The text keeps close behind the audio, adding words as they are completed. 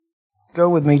go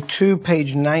with me to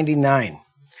page 99.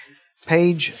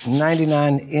 Page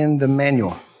 99 in the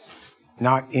manual,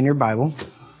 not in your Bible.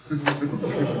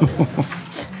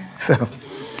 So,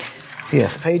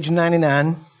 yes, page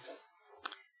 99.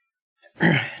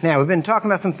 Now, we've been talking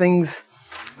about some things.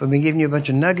 We've been giving you a bunch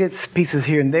of nuggets, pieces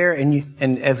here and there,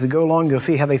 and as we go along, you'll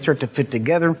see how they start to fit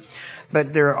together.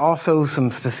 But there are also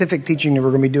some specific teaching that we're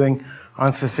going to be doing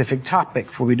on specific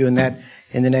topics. We'll be doing that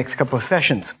in the next couple of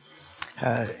sessions.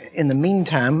 In the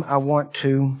meantime, I want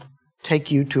to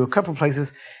take you to a couple of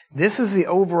places. This is the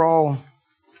overall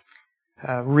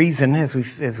reason, as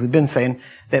we've been saying,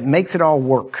 that makes it all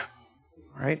work.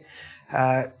 Right?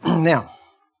 Now,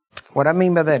 what I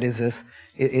mean by that is this.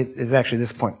 It is actually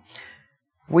this point.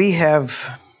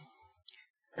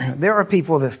 There are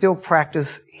people that still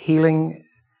practice healing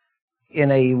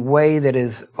in a way that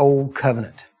is old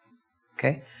covenant.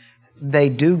 Okay? They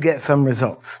do get some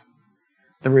results.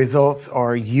 The results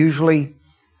are usually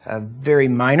very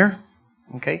minor.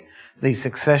 Okay? The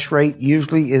success rate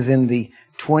usually is in the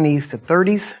 20s to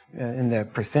 30s in the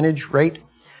percentage rate,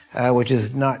 which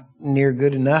is not near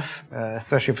good enough,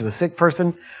 especially for the sick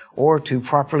person, or to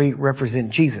properly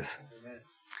represent Jesus.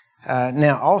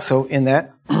 Now, also in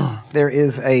that, there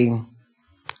is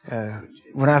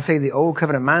when I say the old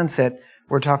covenant mindset,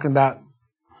 we're talking about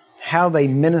how they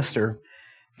minister,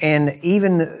 and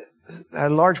even a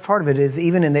large part of it is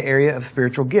even in the area of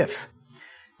spiritual gifts.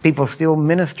 People still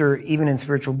minister even in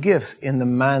spiritual gifts in the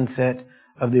mindset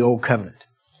of the old covenant.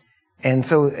 And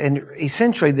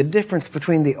essentially the difference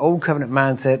between the old covenant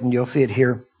mindset, and you'll see it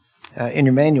here in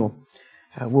your manual,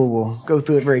 we'll go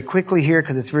through it very quickly here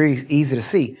because it's very easy to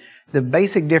see. The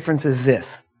basic difference is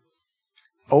this.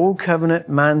 Old covenant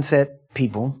mindset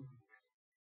people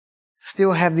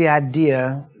still have the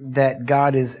idea that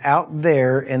God is out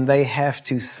there and they have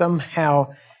to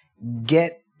somehow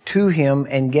get to Him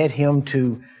and get Him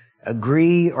to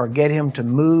agree or get Him to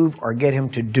move or get Him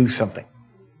to do something.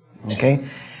 Okay?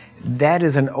 That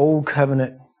is an old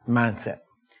covenant mindset.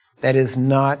 That is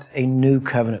not a new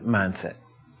covenant mindset.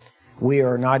 We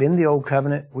are not in the old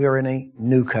covenant. We are in a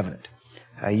new covenant.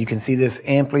 You can see this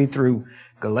amply through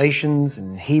Galatians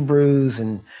and Hebrews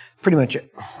and pretty much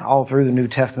all through the New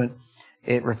Testament.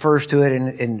 It refers to it,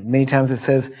 and many times it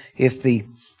says if the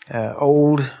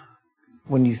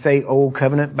when you say old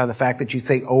covenant, by the fact that you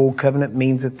say old covenant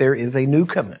means that there is a new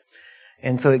covenant.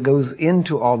 And so it goes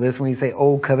into all this. When you say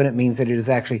old covenant, means that it is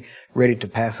actually ready to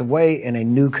pass away and a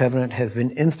new covenant has been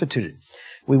instituted.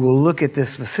 We will look at this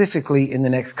specifically in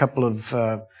the next couple of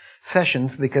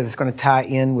sessions because it's going to tie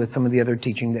in with some of the other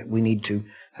teaching that we need to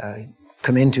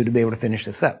come into to be able to finish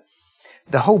this up.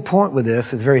 The whole point with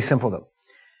this is very simple, though.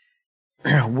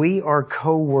 We are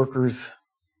co-workers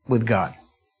with God,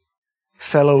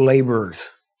 fellow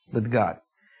laborers with God.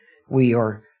 We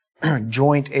are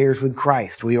joint heirs with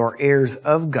Christ. We are heirs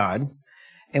of God,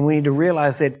 and we need to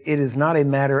realize that it is not a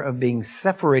matter of being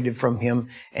separated from Him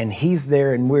and He's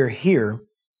there and we're here.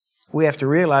 We have to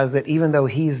realize that even though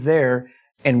He's there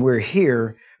and we're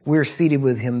here, we're seated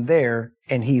with Him there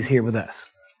and He's here with us,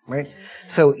 right?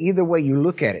 So either way you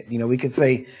look at it, we could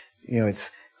say, it's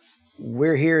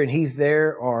we're here and He's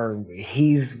there, or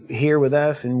He's here with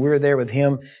us and we're there with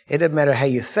Him. It doesn't matter how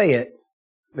you say it.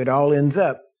 It all ends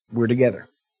up, we're together.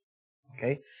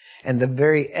 Okay? And the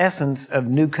very essence of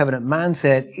New Covenant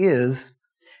mindset is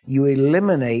you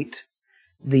eliminate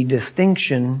the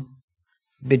distinction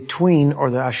between,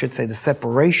 I should say the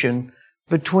separation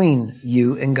between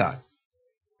you and God.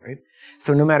 Right?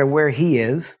 So no matter where He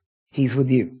is, He's with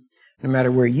you. No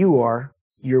matter where you are,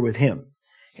 you're with Him.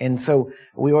 And so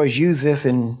we always use this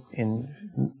in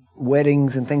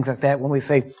weddings and things like that when we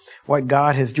say, what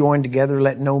God has joined together,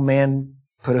 let no man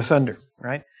put asunder,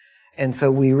 right? And so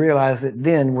we realize that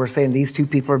then we're saying these two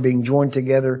people are being joined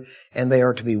together and they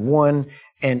are to be one.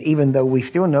 And even though we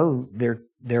still know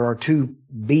there are two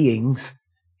beings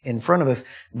in front of us,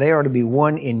 they are to be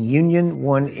one in union,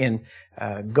 one in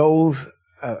goals,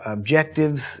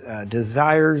 objectives,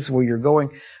 desires, where you're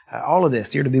going, all of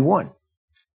this, you're to be one.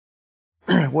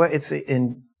 Well,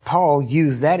 and Paul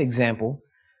used that example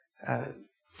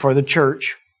for the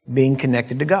church being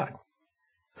connected to God.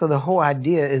 So the whole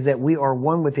idea is that we are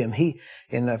one with Him.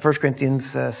 In 1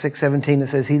 Corinthians 6:17, it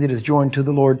says, "He that is joined to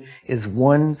the Lord is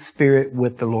one spirit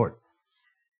with the Lord."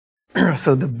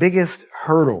 So the biggest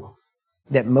hurdle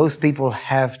that most people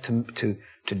have to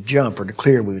jump or to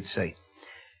clear, we would say,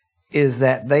 is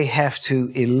that they have to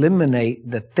eliminate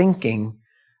the thinking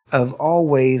of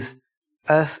always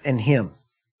us and Him.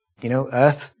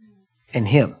 Us and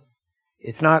Him.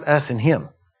 It's not us and Him.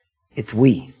 It's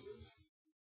we.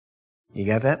 You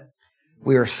got that?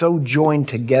 We are so joined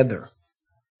together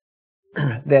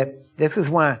that this is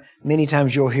why many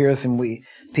times you'll hear us and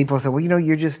people say, well,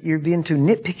 you're being too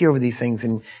nitpicky over these things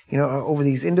and, over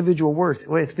these individual words.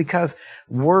 Well, it's because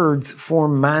words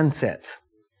form mindsets.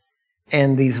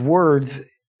 And these words,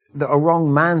 a wrong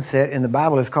mindset in the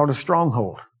Bible is called a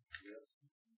stronghold.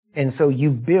 And so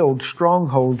you build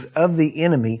strongholds of the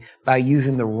enemy by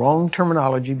using the wrong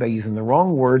terminology, by using the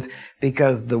wrong words,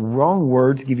 because the wrong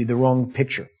words give you the wrong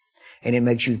picture. And it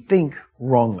makes you think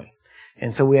wrongly.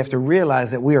 And so we have to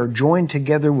realize that we are joined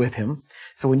together with him.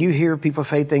 So when you hear people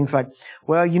say things like,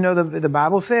 well, the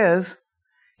Bible says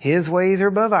his ways are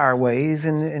above our ways.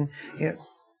 And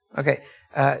okay.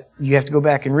 You have to go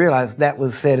back and realize that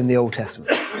was said in the Old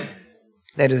Testament.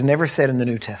 That is never said in the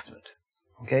New Testament.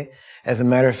 Okay. As a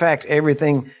matter of fact,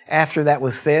 everything after that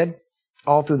was said,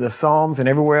 all through the Psalms and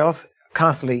everywhere else,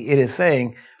 constantly it is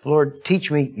saying, Lord,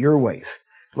 teach me your ways.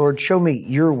 Lord, show me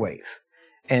your ways.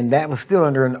 And that was still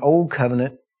under an old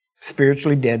covenant,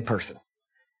 spiritually dead person.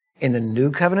 In the new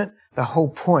covenant, the whole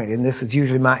point, and this is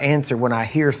usually my answer when I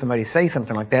hear somebody say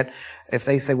something like that, if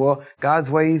they say, well, God's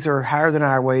ways are higher than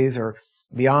our ways or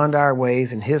beyond our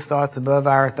ways and his thoughts above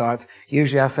our thoughts,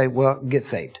 usually I say, well, get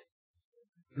saved.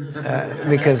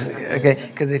 Because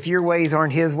if your ways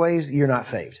aren't his ways, you're not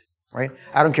saved, right?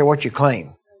 I don't care what you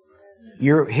claim.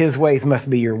 His ways must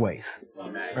be your ways,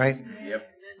 right?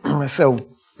 Yep. So,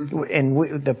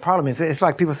 the problem is, it's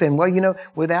like people saying, well,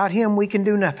 without him, we can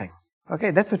do nothing.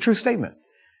 Okay, that's a true statement.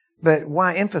 But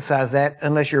why emphasize that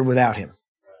unless you're without him?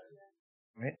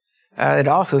 Right? It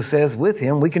also says with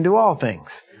him, we can do all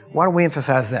things. Why do we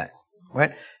emphasize that?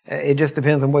 Right? It just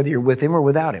depends on whether you're with him or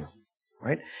without him.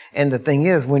 Right? And the thing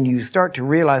is, when you start to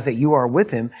realize that you are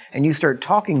with him and you start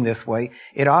talking this way,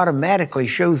 it automatically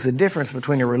shows the difference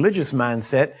between a religious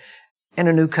mindset and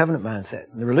a new covenant mindset.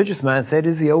 The religious mindset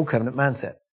is the old covenant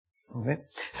mindset. Okay?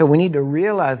 So we need to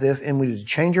realize this and we need to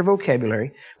change our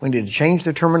vocabulary. We need to change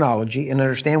the terminology and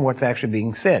understand what's actually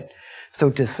being said. So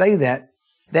to say that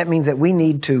means that we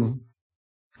need to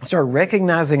start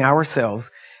recognizing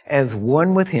ourselves as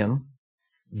one with him,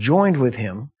 joined with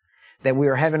him, that we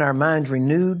are having our minds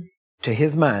renewed to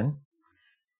his mind.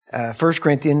 1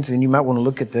 Corinthians, and you might want to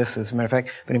look at this as a matter of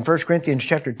fact, but in 1 Corinthians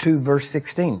chapter 2, verse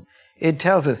 16, it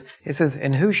tells us, it says,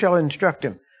 and who shall instruct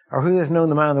him? Or who has known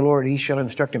the mind of the Lord? He shall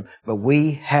instruct him. But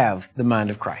we have the mind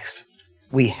of Christ.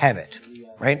 We have it,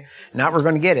 right? Not we're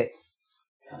going to get it.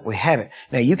 We have it.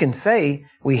 Now you can say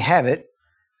we have it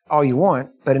all you want,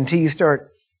 but until you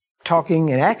start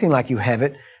talking and acting like you have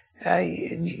it,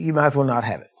 you might as well not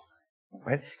have it.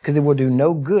 Right? Because it will do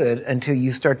no good until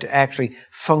you start to actually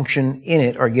function in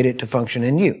it or get it to function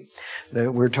in you.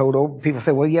 We're told, people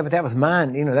say, well, yeah, but that was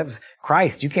mine. That was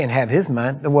Christ. You can't have his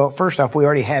mind. Well, first off, we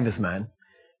already have his mind.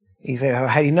 You say,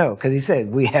 how do you know? Because he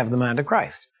said, we have the mind of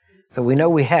Christ. So we know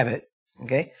we have it.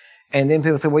 Okay. And then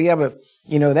people say, well, yeah, but,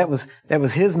 that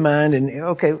was his mind. And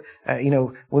okay,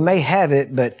 we may have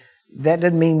it, but that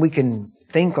doesn't mean we can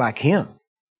think like him.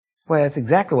 Well, that's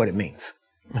exactly what it means.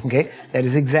 Okay, that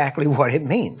is exactly what it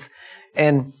means.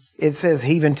 And it says,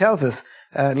 he even tells us,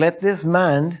 let this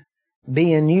mind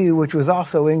be in you, which was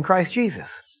also in Christ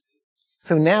Jesus.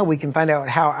 So now we can find out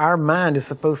how our mind is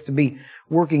supposed to be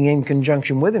working in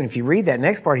conjunction with him. If you read that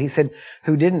next part, he said,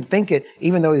 who didn't think it,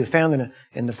 even though he was found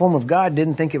in the form of God,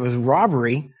 didn't think it was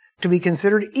robbery to be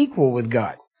considered equal with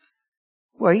God.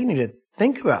 Well, you need to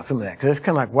think about some of that, because it's kind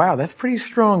of like, wow, that's pretty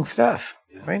strong stuff,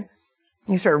 right?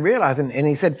 You start realizing, and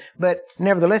he said, but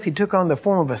nevertheless, he took on the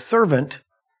form of a servant.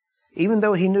 Even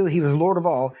though he knew he was Lord of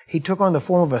all, he took on the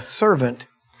form of a servant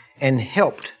and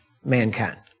helped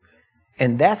mankind.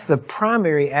 And that's the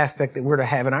primary aspect that we're to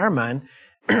have in our mind.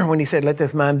 When he said, let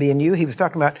this mind be in you, he was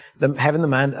talking about having the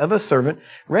mind of a servant,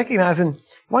 recognizing,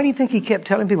 why do you think he kept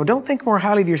telling people, don't think more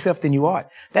highly of yourself than you ought?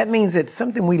 That means that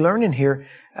something we learn in here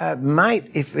might,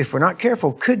 if we're not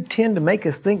careful, could tend to make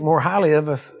us think more highly of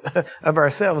us, of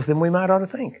ourselves than we might ought to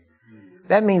think.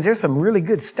 That means there's some really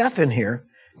good stuff in here.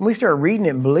 When we start reading it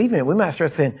and believing it, we might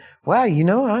start saying, wow,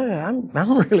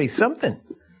 I'm really something.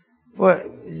 Well,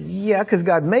 yeah, because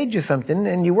God made you something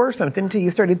and you were something until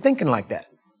you started thinking like that.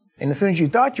 And as soon as you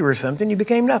thought you were something, you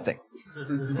became nothing.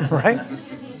 Right?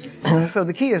 So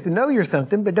the key is to know you're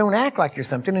something, but don't act like you're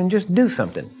something and just do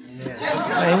something.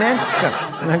 Yeah. Amen?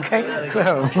 So, okay?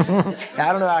 So,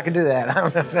 I don't know how I can do that. I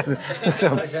don't know if that's,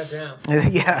 so,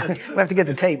 yeah, we'll have to get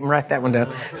the tape and write that one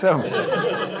down. So,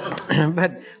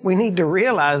 but we need to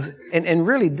realize, and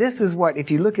really this is what,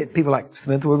 if you look at people like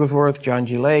Smith Wigglesworth, John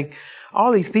G. Lake,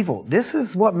 all these people, this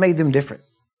is what made them different.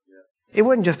 It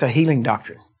wasn't just a healing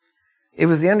doctrine. It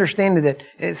was the understanding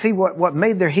that, see, what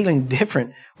made their healing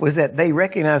different was that they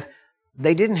recognized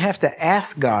they didn't have to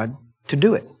ask God to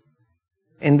do it.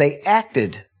 and they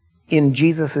acted in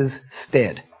Jesus'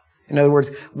 stead. In other words,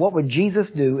 what would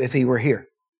Jesus do if he were here?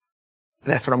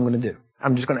 That's what I'm going to do.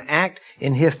 I'm just going to act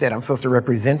in his stead. I'm supposed to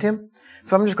represent him,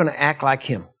 so I'm just going to act like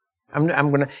him. I'm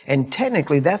going to, and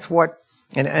technically that's what,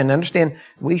 and understand,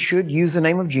 we should use the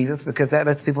name of Jesus because that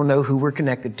lets people know who we're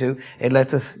connected to. It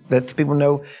lets people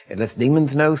know, it lets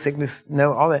demons know, sickness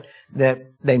know, all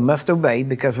that they must obey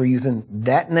because we're using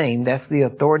that name. That's the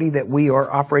authority that we are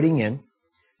operating in.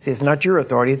 See, it's not your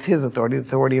authority, it's his authority, the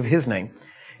authority of his name.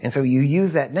 And so you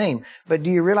use that name. But do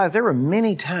you realize there were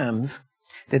many times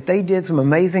that they did some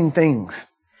amazing things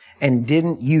and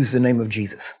didn't use the name of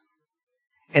Jesus?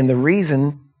 And the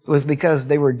reason was because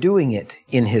they were doing it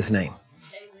in his name.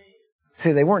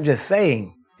 See, they weren't just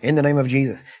saying, in the name of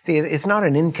Jesus. See, it's not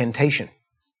an incantation.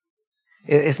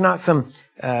 It's not some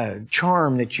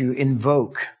charm that you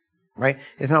invoke, right?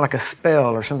 It's not like a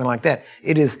spell or something like that.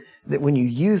 It is that when you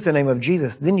use the name of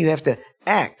Jesus, then you have to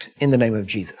act in the name of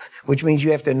Jesus, which means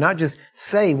you have to not just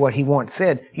say what he wants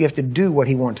said, you have to do what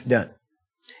he wants done.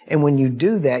 And when you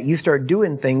do that, you start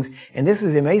doing things, and this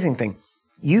is the amazing thing.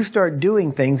 You start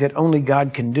doing things that only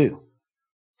God can do.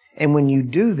 And when you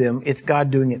do them, it's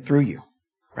God doing it through you.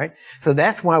 Right? So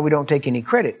that's why we don't take any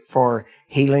credit for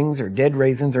healings or dead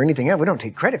raisins or anything else. We don't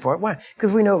take credit for it. Why?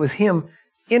 Because we know it was him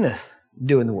in us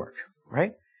doing the work.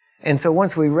 Right? And so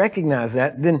once we recognize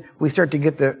that, then we start to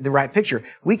get the right picture.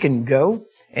 We can go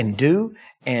and do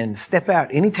and step out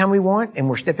anytime we want, and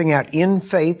we're stepping out in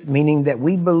faith, meaning that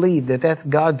we believe that that's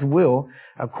God's will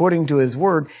according to his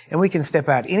word, and we can step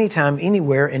out anytime,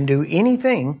 anywhere, and do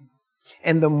anything.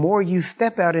 And the more you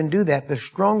step out and do that, the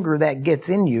stronger that gets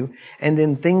in you. And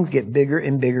then things get bigger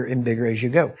and bigger and bigger as you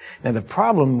go. Now, the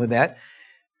problem with that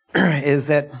is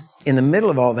that in the middle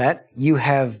of all that, you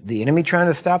have the enemy trying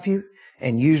to stop you.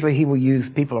 And usually he will use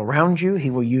people around you. He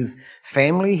will use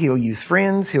family. He'll use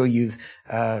friends. He'll use,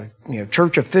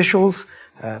 church officials,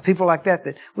 people like that.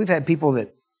 That we've had people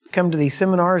that come to these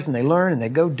seminars and they learn and they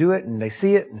go do it and they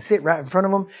see it and sit right in front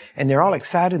of them. And they're all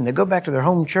excited and they go back to their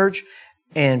home church.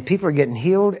 And people are getting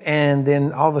healed, and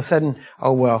then all of a sudden,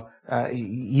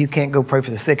 you can't go pray for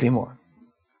the sick anymore.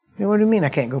 What do you mean I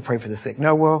can't go pray for the sick?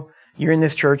 No, well, you're in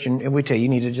this church, and we tell you, you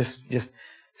need to just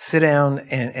sit down,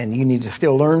 and you need to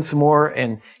still learn some more,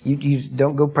 and you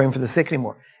don't go praying for the sick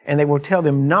anymore. And they will tell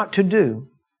them not to do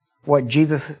what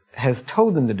Jesus has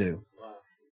told them to do.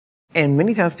 And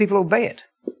many times people obey it,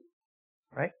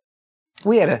 right?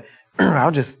 We had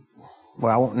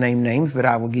I won't name names, but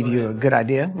I will give you a good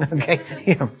idea. Okay.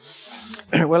 Yeah.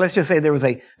 Well, let's just say there was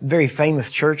a very famous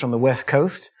church on the West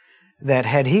Coast that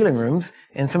had healing rooms,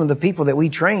 and some of the people that we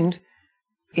trained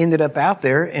ended up out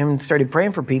there and started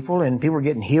praying for people, and people were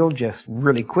getting healed just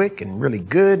really quick and really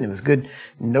good, and it was good,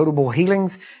 notable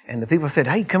healings. And the people said,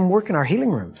 hey, come work in our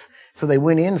healing rooms. So they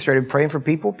went in and started praying for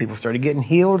people. People started getting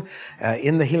healed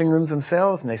in the healing rooms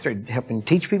themselves, and they started helping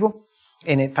teach people.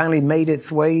 And it finally made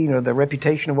its way, the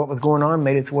reputation of what was going on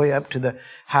made its way up to the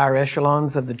higher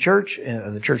echelons of the church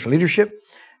leadership.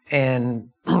 And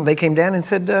they came down and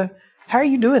said, how are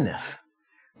you doing this?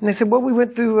 And they said, well, we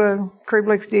went through Curry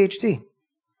Blake's DHT.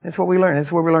 That's what we learned.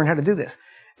 That's where we learned how to do this.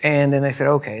 And then they said,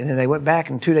 okay. And then they went back,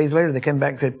 and 2 days later they came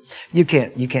back and said, you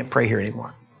can't pray here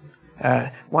anymore.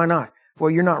 Why not?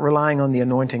 Well, you're not relying on the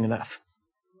anointing enough.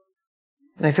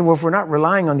 And they said, well, if we're not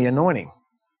relying on the anointing,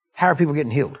 how are people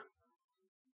getting healed?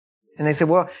 And they said,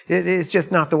 well, it's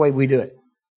just not the way we do it.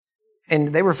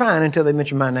 And they were fine until they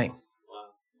mentioned my name. Wow.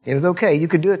 It was okay. You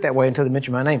could do it that way until they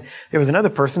mentioned my name. There was another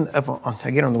person up on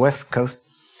the West Coast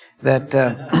that,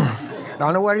 I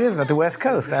don't know what it is about the West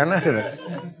Coast. I don't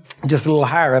know. Just a little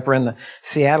higher up around the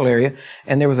Seattle area.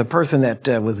 And there was a person that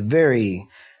was very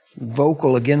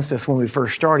vocal against us when we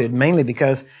first started, mainly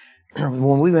because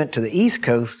when we went to the East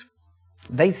Coast,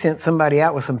 they sent somebody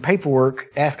out with some paperwork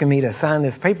asking me to sign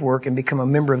this paperwork and become a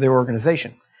member of their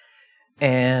organization.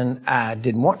 And I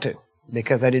didn't want to,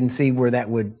 because I didn't see where that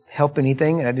would help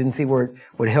anything. And I didn't see where it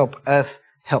would help us,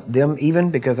 help them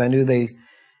even, because I knew they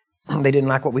didn't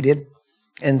like what we did.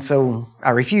 And so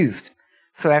I refused.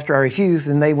 So after I refused,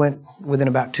 then they went within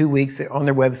about 2 weeks on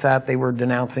their website, they were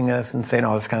denouncing us and saying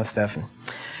all this kind of stuff. And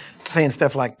saying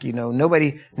stuff like,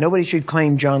 nobody should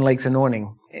claim John Lake's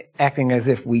anointing, acting as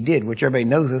if we did, which everybody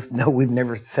knows us. No, we've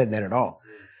never said that at all.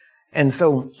 And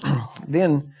so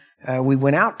then we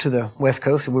went out to the West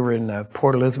Coast. We were in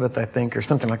Port Elizabeth, I think, or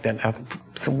something like that,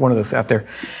 one of those out there,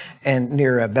 and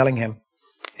near Bellingham.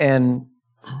 And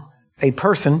a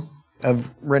person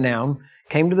of renown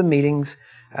came to the meetings,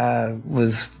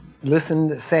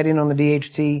 listened, sat in on the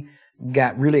DHT,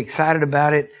 got really excited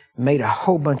about it, made a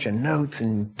whole bunch of notes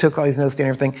and took all these notes and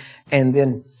everything. And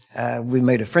then we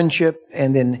made a friendship,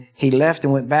 and then he left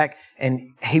and went back, and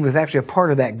he was actually a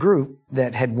part of that group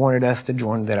that had wanted us to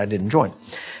join that I didn't join.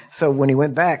 So when he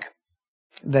went back,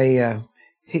 they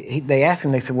asked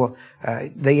him, they said, well,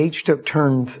 they each took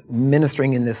turns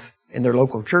ministering in their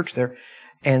local church there.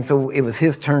 And so it was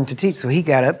his turn to teach. So he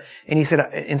got up and he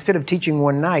said, instead of teaching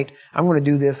one night, I'm going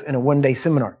to do this in a one-day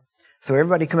seminar. So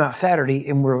everybody come out Saturday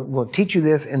and we'll teach you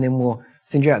this, and then we'll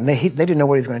send you out. And they didn't know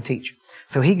what he was going to teach.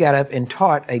 So he got up and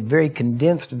taught a very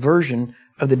condensed version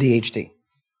of the DHT.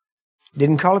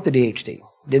 Didn't call it the DHT.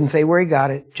 Didn't say where he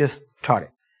got it, just taught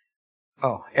it.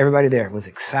 Oh, everybody there was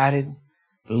excited,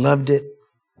 loved it,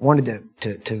 wanted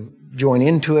to join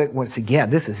into it, wanted to say, yeah,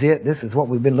 this is it. This is what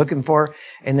we've been looking for.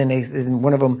 And then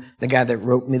one of them, the guy that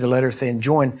wrote me the letter saying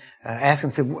join, asked him,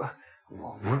 said,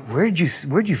 where did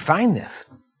you find this?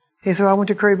 He said, I went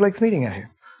to Curry Blake's meeting out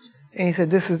here. And he said,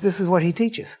 this is what he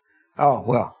teaches. Oh,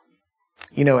 well,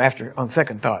 on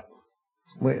second thought,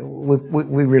 we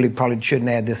really probably shouldn't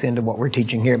add this into what we're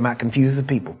teaching here. It might confuse the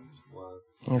people.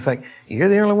 And it's like, you're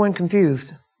the only one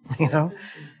confused,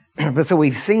 But so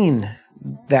we've seen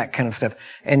that kind of stuff.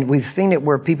 And we've seen it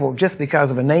where people, just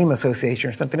because of a name association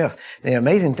or something else. The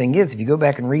amazing thing is, if you go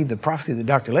back and read the prophecy that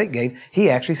Dr. Lake gave, he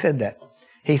actually said that.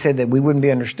 He said that we wouldn't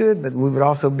be understood, but we would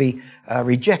also be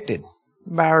rejected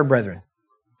by our brethren.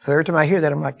 So every time I hear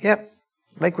that, I'm like, yep,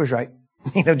 Lake was right.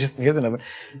 Just here's another one.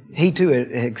 He too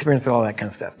experienced all that kind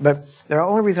of stuff. But the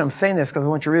only reason I'm saying this is because I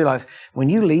want you to realize when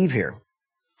you leave here,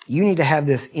 you need to have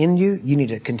this in you. You need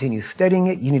to continue studying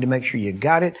it. You need to make sure you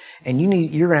got it. And you're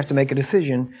going to have to make a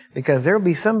decision, because there will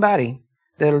be somebody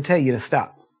that will tell you to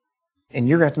stop. And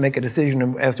you're going to have to make a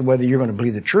decision as to whether you're going to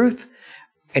believe the truth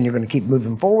and you're going to keep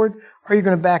moving forward, or you're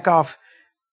going to back off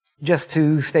just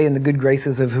to stay in the good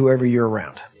graces of whoever you're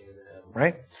around.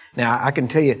 Right? Now, I can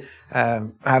tell you,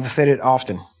 I've said it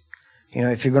often.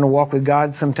 If you're going to walk with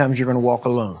God, sometimes you're going to walk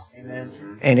alone.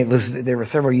 Amen. And there were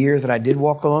several years that I did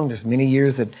walk alone. There's many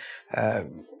years that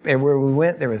everywhere we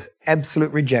went, there was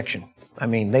absolute rejection. I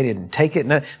mean, they didn't take it.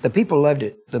 No, the people loved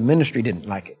it. The ministry didn't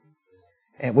like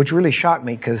it, which really shocked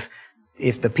me, because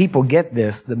if the people get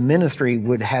this, the ministry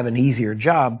would have an easier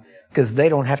job because they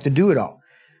don't have to do it all.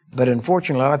 But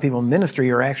unfortunately, a lot of people in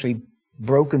ministry are actually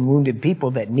broken, wounded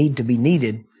people that need to be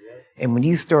needed. And when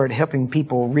you start helping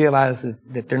people realize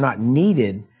that they're not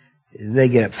needed, they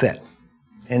get upset.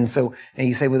 And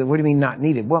you say, well, what do you mean not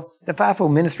needed? Well, the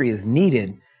fivefold ministry is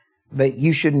needed, but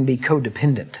you shouldn't be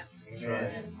codependent.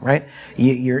 Right?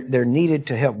 They're needed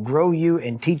to help grow you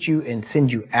and teach you and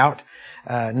send you out,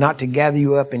 not to gather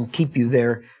you up and keep you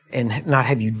there and not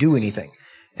have you do anything.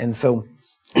 And so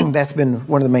that's been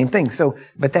one of the main things.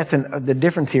 But that's the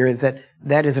difference here is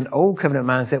that is an old covenant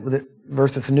mindset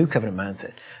versus a new covenant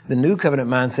mindset. The new covenant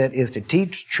mindset is to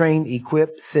teach, train,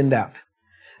 equip, send out.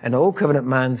 An old covenant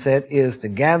mindset is to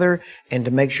gather and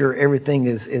to make sure everything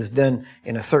is done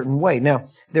in a certain way. Now,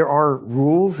 there are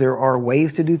rules, there are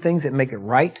ways to do things that make it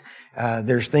right.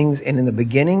 There's things, and in the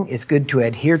beginning, it's good to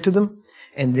adhere to them.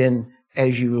 And then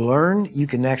as you learn, you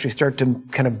can actually start to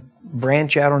kind of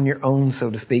branch out on your own, so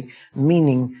to speak,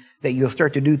 meaning that you'll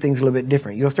start to do things a little bit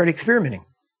different. You'll start experimenting.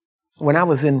 When I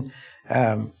was in,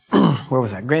 where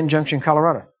was that? Grand Junction,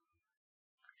 Colorado.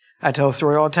 I tell a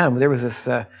story all the time. There was this,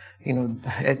 at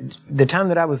the time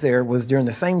that I was there was during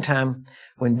the same time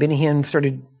when Benny Hinn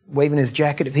started waving his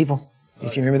jacket at people.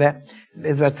 If you remember that,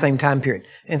 it's about the same time period.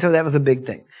 And so that was a big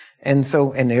thing. And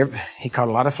he caught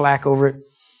a lot of flack over it.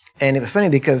 And it was funny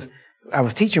because I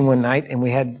was teaching one night and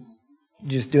we had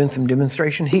just doing some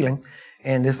demonstration healing.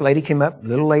 And this lady came up,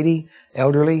 little lady,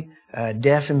 elderly,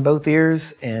 deaf in both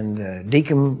ears. And the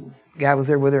deacon guy was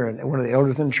there with her, one of the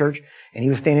elders in the church. And he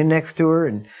was standing next to her.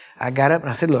 And I got up and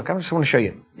I said, look, I just want to show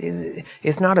you.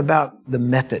 It's not about the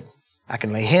method. I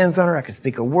can lay hands on her. I can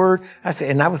speak a word. I said,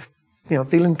 and I was,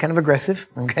 feeling kind of aggressive.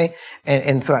 Okay.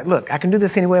 And so I can do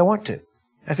this any way I want to.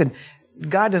 I said,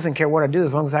 God doesn't care what I do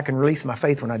as long as I can release my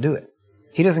faith when I do it.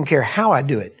 He doesn't care how I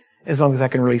do it as long as I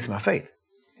can release my faith.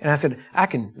 And I said, I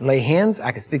can lay hands,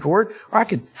 I can speak a word, or I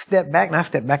could step back, and I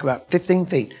stepped back about 15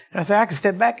 feet. And I said, I could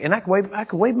step back and I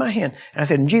could wave my hand. And I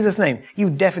said, in Jesus' name,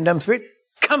 you deaf and dumb spirit,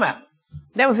 come out.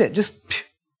 That was it.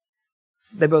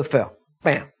 They both fell.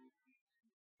 Bam.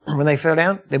 When they fell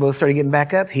down, they both started getting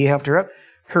back up. He helped her up.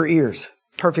 Her ears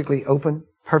perfectly open,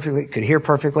 perfectly, could hear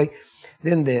perfectly.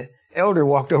 Then the elder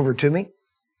walked over to me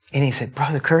and he said,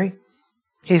 Brother Curry,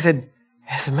 he said,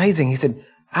 that's amazing. He said,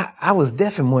 I was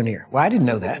deaf in one ear. Well, I didn't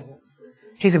know that.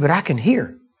 He said, but I can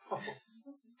hear.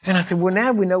 And I said, well,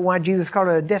 now we know why Jesus called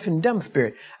it a deaf and dumb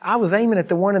spirit. I was aiming at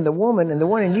the one in the woman, and the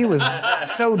one in you was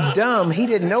so dumb, he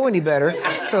didn't know any better,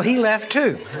 so he left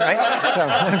too, right? So,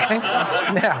 okay.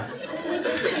 Now,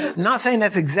 Not saying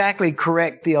that's exactly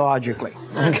correct theologically,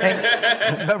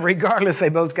 okay? But regardless, they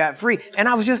both got free. And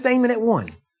I was just aiming at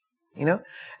one, you know?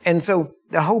 And so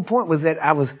the whole point was that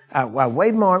I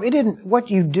waved my arm. What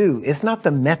you do, it's not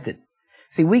the method.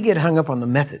 See, we get hung up on the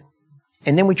method.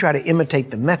 And then we try to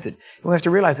imitate the method. And we have to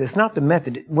realize it's not the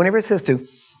method. Whenever it says to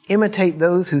imitate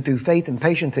those who through faith and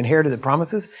patience inherited the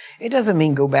promises, it doesn't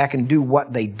mean go back and do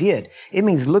what they did. It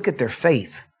means look at their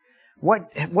faith.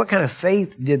 What kind of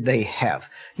faith did they have?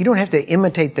 You don't have to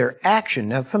imitate their action.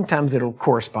 Now, sometimes it'll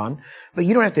correspond, but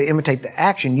you don't have to imitate the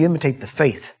action. You imitate the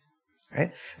faith,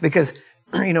 right? Because,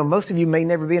 most of you may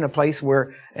never be in a place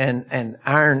where an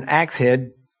iron axe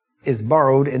head is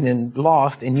borrowed and then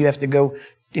lost, and you have to go,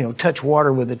 touch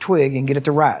water with a twig and get it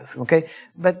to rise, okay?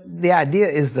 But the idea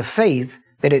is the faith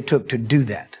that it took to do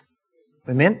that.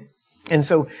 Amen? And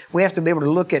so we have to be able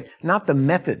to look at not the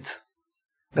methods,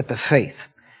 but the faith.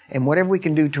 And whatever we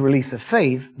can do to release the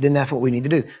faith, then that's what we need to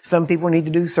do. Some people need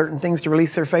to do certain things to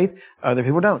release their faith. Other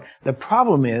people don't. The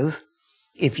problem is,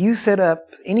 if you set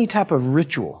up any type of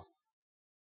ritual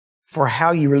for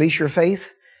how you release your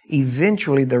faith,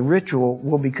 eventually the ritual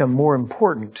will become more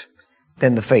important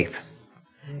than the faith.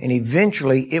 And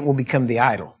eventually it will become the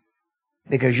idol.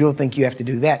 Because you'll think you have to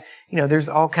do that. There's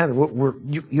all kinds of,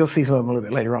 you'll see some of them a little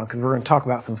bit later on, because we're going to talk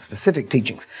about some specific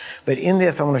teachings. But in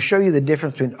this, I want to show you the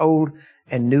difference between Old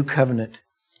and New Covenant.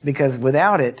 Because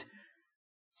without it,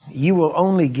 you will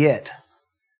only get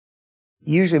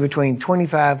usually between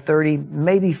 25, 30,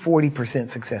 maybe 40%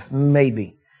 success.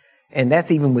 Maybe. And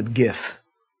that's even with gifts.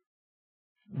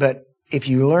 But if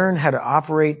you learn how to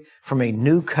operate from a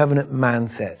New Covenant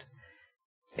mindset,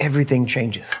 everything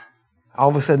changes. All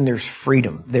of a sudden, there's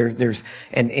freedom.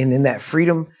 And in that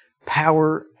freedom,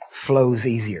 power flows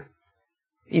easier.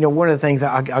 One of the things,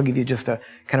 I'll give you just a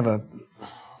kind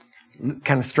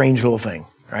of strange little thing,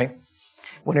 right?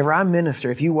 Whenever I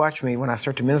minister, if you watch me, when I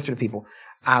start to minister to people,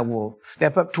 I will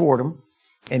step up toward them,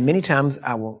 and many times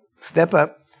I will step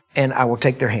up and I will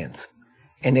take their hands.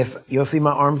 And if you'll see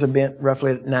my arms are bent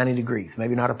roughly at 90 degrees,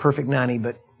 maybe not a perfect 90,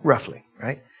 but roughly,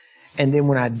 right? And then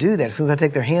when I do that, as soon as I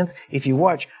take their hands, if you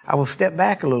watch, I will step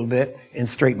back a little bit and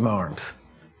straighten my arms.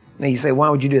 Now you say, why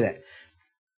would you do that?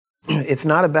 It's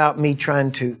not about me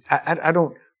trying to, I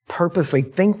don't purposely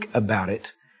think about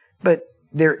it, but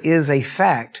there is a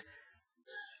fact.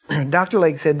 Dr.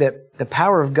 Lake said that the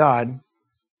power of God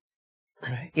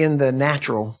in the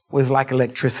natural was like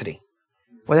electricity.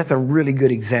 Well, that's a really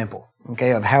good example,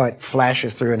 okay, of how it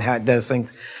flashes through and how it does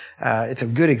things. It's a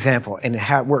good example and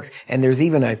how it works. And there's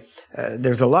even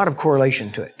there's a lot of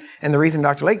correlation to it. And the reason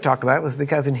Dr. Lake talked about it was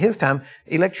because in his time,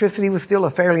 electricity was still a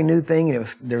fairly new thing. And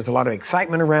there was a lot of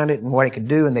excitement around it and what it could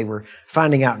do. And they were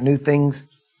finding out new things.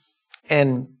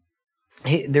 And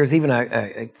there's even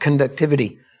a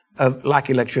conductivity of like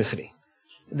electricity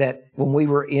that when we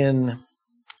were in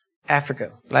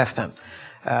Africa last time,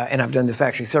 and I've done this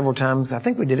actually several times. I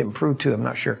think we did it in Peru too. I'm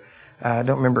not sure. I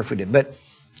don't remember if we did. But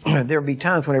there'll be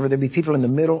times whenever there'll be people in the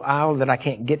middle aisle that I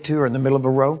can't get to or in the middle of a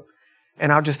row.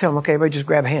 And I'll just tell them, okay, everybody just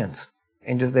grab hands.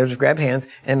 And they'll just grab hands.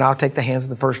 And I'll take the hands of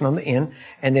the person on the end.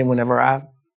 And then whenever I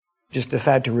just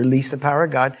decide to release the power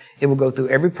of God, it will go through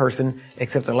every person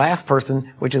except the last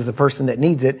person, which is the person that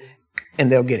needs it,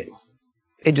 and they'll get it.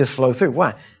 It just flows through.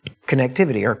 Why?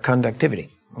 Connectivity or conductivity.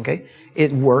 Okay?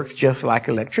 It works just like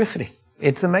electricity.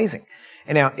 It's amazing.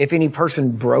 And now, if any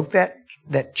person broke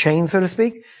that chain, so to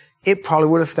speak, it probably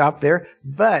would have stopped there,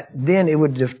 but then it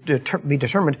would be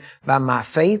determined by my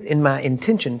faith and my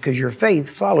intention, because your faith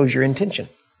follows your intention.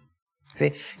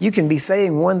 See, you can be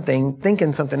saying one thing,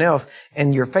 thinking something else,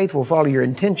 and your faith will follow your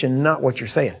intention, not what you're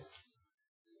saying.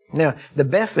 Now, the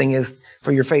best thing is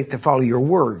for your faith to follow your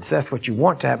words. That's what you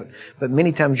want to happen. But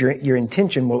many times your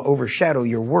intention will overshadow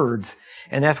your words.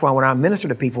 And that's why when I minister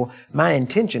to people, my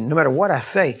intention, no matter what I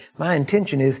say, my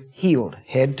intention is healed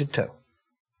head to toe.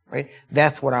 Right?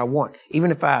 That's what I want.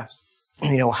 Even if I,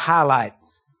 highlight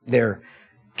their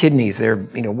kidneys, their,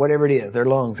 whatever it is, their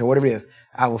lungs or whatever it is,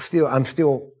 I'm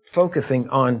still focusing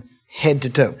on head to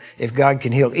toe. If God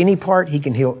can heal any part, He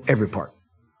can heal every part.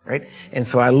 Right? And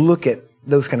so I look at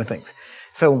those kind of things.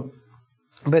 So,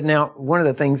 but now one of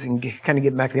the things, and kind of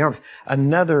get back to the arms,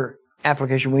 another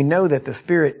application, we know that the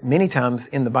Spirit many times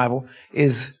in the Bible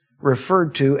is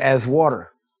referred to as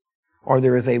water, or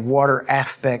there is a water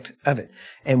aspect of it.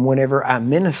 And whenever I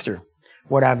minister,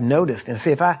 what I've noticed, and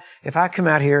see, if I come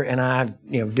out here and I,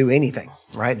 do anything,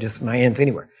 right, just my hands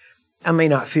anywhere, I may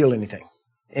not feel anything.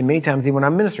 And many times even when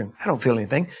I'm ministering, I don't feel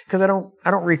anything because I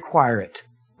don't require it.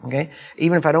 Okay?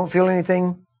 Even if I don't feel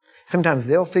anything, sometimes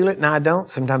they'll feel it and I don't.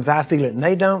 Sometimes I feel it and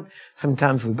they don't.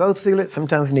 Sometimes we both feel it.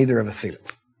 Sometimes neither of us feel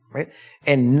it. right?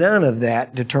 And none of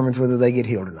that determines whether they get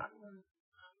healed or not.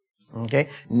 Okay?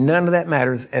 None of that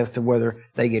matters as to whether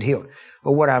they get healed.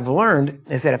 But what I've learned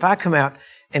is that if I come out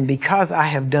and because I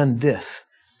have done this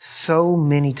so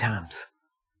many times,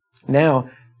 now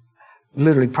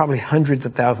literally probably hundreds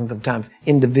of thousands of times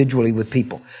individually with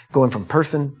people, going from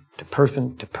person to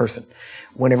person to person.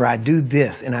 Whenever I do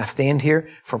this and I stand here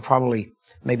for probably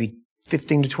maybe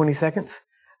 15 to 20 seconds,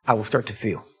 I will start to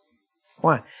feel.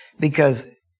 Why? Because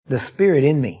the spirit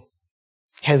in me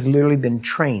has literally been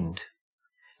trained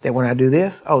that when I do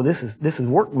this, oh, this is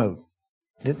work mode.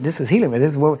 This is healing mode.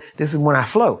 This is when I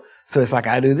flow. So it's like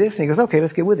I do this and he goes, okay,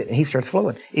 let's get with it. And he starts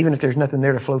flowing, even if there's nothing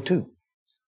there to flow to.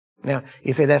 Now,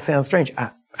 you say that sounds strange.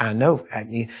 I know.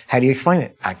 How do you explain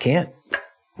it? I can't.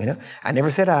 I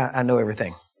never said I know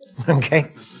everything.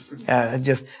 Okay?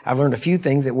 I've learned a few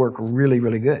things that work really,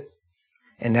 really good.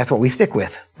 And that's what we stick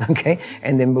with. Okay?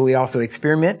 And then we also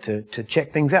experiment to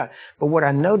check things out. But what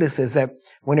I notice is that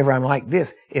whenever I'm like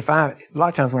this, a lot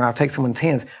of times when I'll take someone's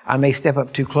hands, I may step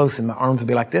up too close and my arms will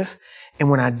be like this.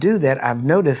 And when I do that, I've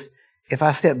noticed if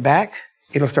I step back,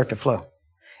 it'll start to flow.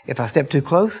 If I step too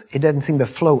close, it doesn't seem to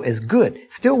flow as good.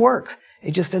 It still works.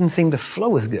 It just doesn't seem to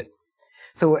flow as good.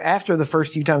 So after the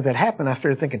first few times that happened, I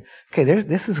started thinking, okay,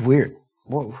 this is weird.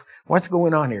 Whoa, what's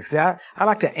going on here? See, I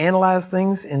like to analyze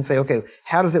things and say, okay,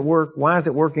 how does it work? Why is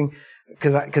it working?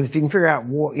 Because if you can figure out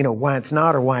why it's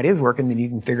not or why it is working, then you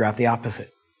can figure out the opposite.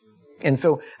 And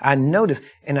so I noticed,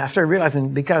 and I started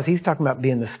realizing because he's talking about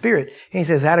being the spirit, and he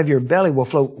says, out of your belly will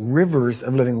flow rivers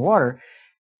of living water.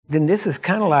 Then this is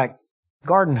kind of like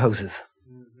garden hoses.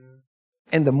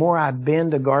 And the more I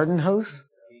bend a garden hose,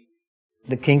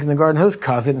 the kink in the garden hose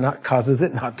causes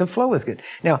it not to flow as good.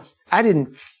 Now, I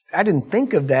didn't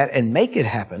think of that and make it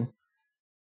happen.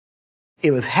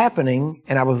 It was happening,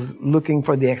 and I was looking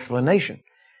for the explanation.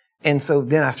 And so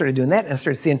then I started doing that, and I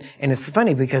started seeing, and it's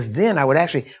funny because then I would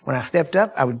actually, when I stepped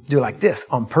up, I would do like this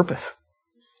on purpose.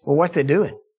 Well, what's it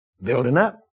doing? Building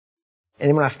up. And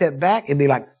then when I stepped back, it'd be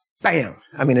like, bam.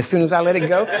 I mean, as soon as I let it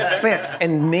go, bam.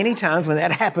 And many times when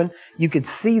that happened, you could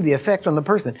see the effect on the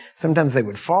person. Sometimes they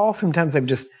would fall. Sometimes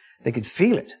they could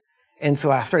feel it. And so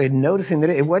I started noticing that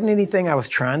it wasn't anything I was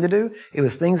trying to do. It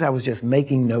was things I was just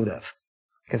making note of.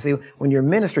 Because see, when you're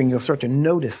ministering, you'll start to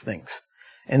notice things.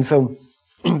 And so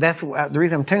that's the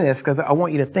reason I'm telling you this, because I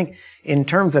want you to think in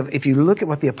terms of, if you look at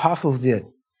what the apostles did,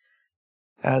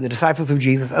 the disciples of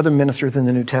Jesus, other ministers in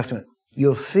the New Testament,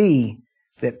 you'll see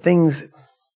that things,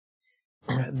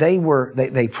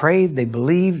 they prayed, they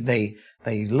believed, they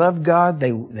loved God,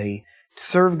 they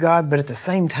served God, but at the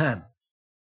same time,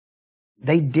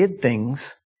 they did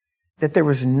things that there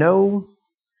was no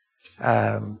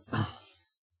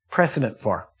precedent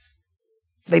for.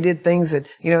 They did things that,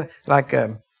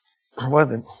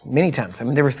 many times. I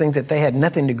mean, there were things that they had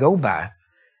nothing to go by,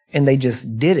 and they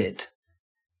just did it.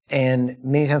 And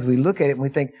many times we look at it and we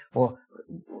think, well,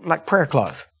 like prayer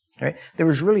clause, right? There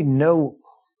was really no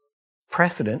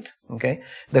precedent, okay?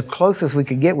 The closest we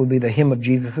could get would be the hem of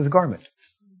Jesus' garment.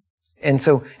 And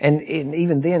so, and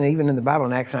even then, even in the Bible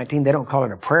in Acts 19, they don't call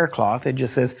it a prayer cloth. It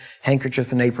just says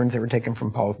handkerchiefs and aprons that were taken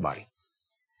from Paul's body.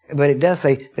 But it does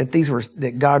say that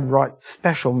that God wrought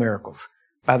special miracles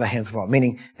by the hands of Paul,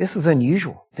 meaning this was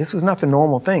unusual. This was not the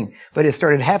normal thing, but it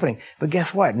started happening. But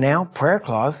guess what? Now prayer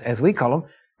cloths, as we call them,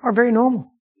 are very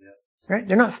normal, right?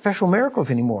 They're not special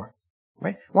miracles anymore,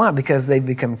 right? Why? Because they've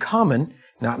become common,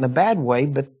 not in a bad way,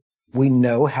 but we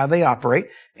know how they operate.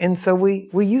 And so we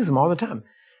use them all the time.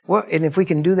 Well, and if we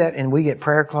can do that and we get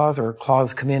prayer cloths or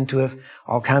cloths come in to us,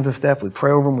 all kinds of stuff, we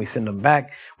pray over them, we send them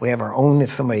back. We have our own,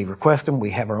 if somebody requests them, we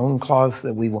have our own cloths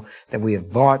that we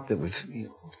have bought, that we've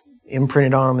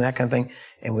imprinted on them, that kind of thing,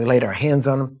 and we laid our hands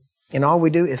on them. And all we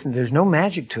do is, there's no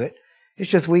magic to it. It's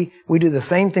just we do the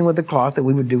same thing with the cloth that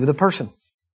we would do with a person.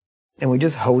 And we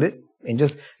just hold it and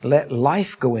just let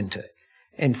life go into it.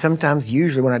 And sometimes,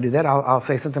 usually when I do that, I'll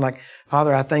say something like,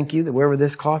 Father, I thank you that wherever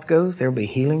this cloth goes, there'll be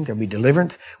healing, there'll be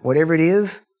deliverance. Whatever it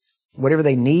is, whatever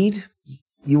they need,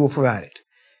 you will provide it.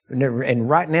 And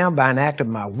right now, by an act of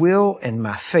my will and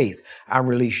my faith, I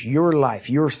release your life,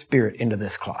 your spirit into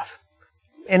this cloth.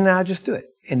 And I just do it.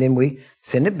 And then we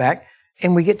send it back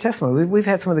and we get testimony. We've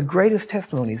had some of the greatest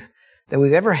testimonies that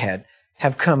we've ever had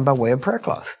have come by way of prayer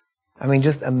cloths. I mean,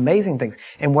 just amazing things.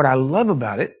 And what I love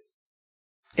about it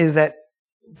is that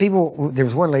there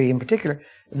was one lady in particular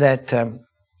that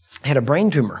had a brain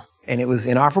tumor, and it was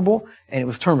inoperable and it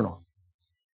was terminal.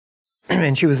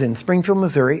 And she was in Springfield,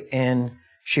 Missouri, and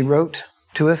she wrote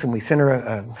to us and we sent her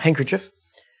a handkerchief.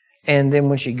 And then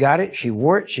when she got it, she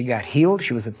wore it, she got healed.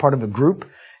 She was a part of a group.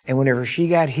 And whenever she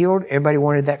got healed, everybody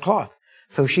wanted that cloth.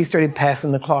 So she started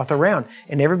passing the cloth around,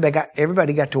 and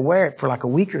everybody got to wear it for like a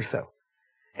week or so.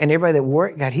 And everybody that wore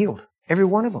it got healed. Every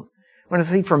one of them. When I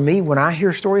see, for me, when I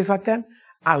hear stories like that,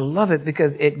 I love it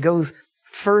because it goes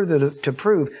further to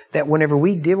prove that whenever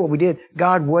we did what we did,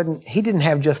 He didn't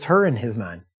have just her in His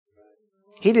mind.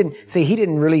 He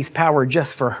didn't release power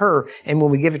just for her, and when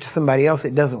we give it to somebody else,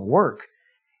 it doesn't work.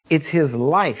 It's His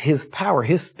life, His power,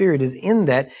 His Spirit is in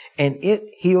that, and it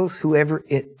heals whoever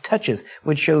it touches,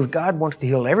 which shows God wants to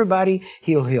heal everybody.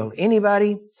 He'll heal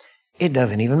anybody. It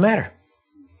doesn't even matter.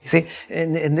 You see,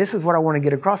 and this is what I want to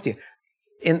get across to you.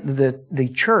 In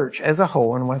the church as a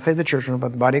whole, and when I say the church, I'm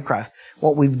about the body of Christ,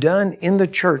 what we've done in the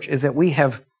church is that we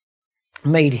have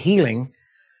made healing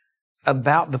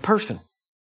about the person.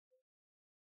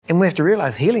 And we have to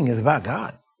realize healing is about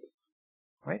God,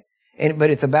 right? But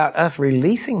it's about us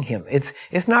releasing Him.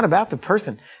 It's not about the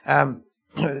person.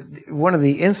 One of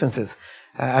the instances,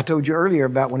 I told you earlier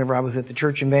about whenever I was at the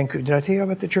church in Vancouver. Did I tell you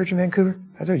about the church in Vancouver?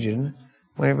 I told you, didn't I?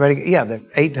 When everybody, the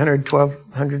 800,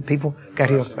 1,200 people got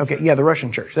healed. Okay, the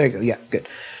Russian church. There you go. Yeah, good.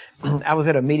 I was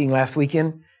at a meeting last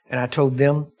weekend, and I told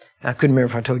them, I couldn't remember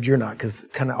if I told you or not, because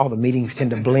kind of all the meetings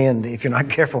tend to blend if you're not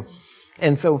careful.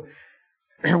 And so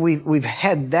we've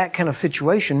had that kind of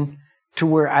situation to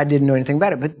where I didn't know anything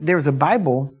about it. But there's a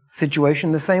Bible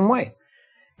situation the same way.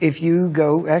 If you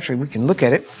go, actually, we can look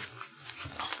at it.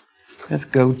 Let's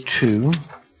go to,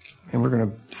 and we're going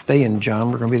to stay in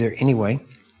John. We're going to be there anyway.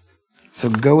 So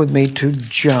go with me to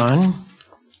John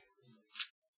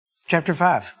chapter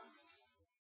 5.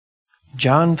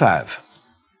 John 5.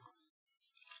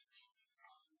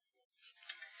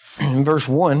 In verse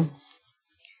 1,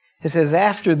 it says,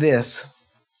 after this,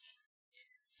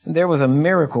 there was a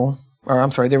miracle, or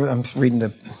I'm sorry, I'm reading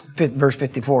the verse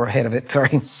 54 ahead of it,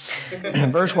 sorry.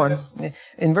 Verse 1,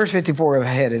 in verse 54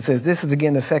 ahead, it says, this is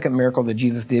again the second miracle that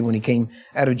Jesus did when He came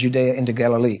out of Judea into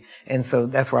Galilee. And so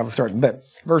that's where I was starting. But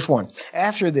verse 1,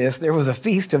 after this, there was a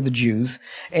feast of the Jews,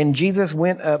 and Jesus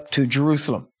went up to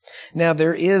Jerusalem. Now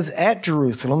there is at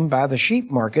Jerusalem by the sheep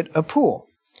market a pool,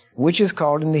 which is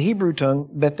called in the Hebrew tongue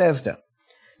Bethesda,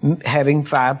 having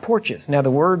 5 porches. Now the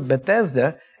word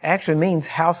Bethesda actually means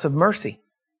house of mercy.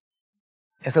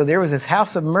 And so there was this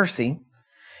house of mercy,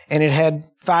 and it had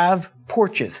 5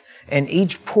 porches, and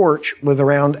each porch was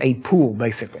around a pool,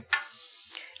 basically.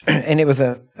 And it was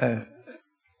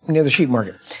near the sheep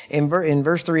market. In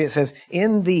verse 3, it says,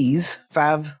 in these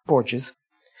 5 porches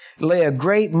lay a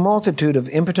great multitude of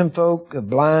impotent folk,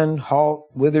 blind, halt,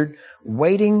 withered,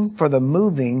 waiting for the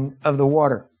moving of the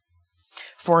water.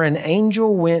 For an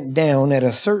angel went down at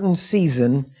a certain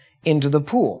season into the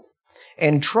pool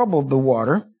and troubled the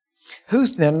water.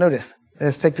 Now notice,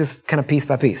 let's take this kind of piece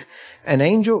by piece. An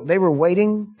angel, they were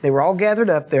waiting, they were all gathered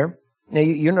up there. Now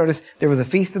you notice there was a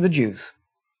feast of the Jews,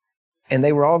 and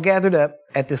they were all gathered up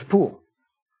at this pool.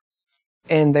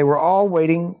 And they were all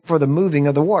waiting for the moving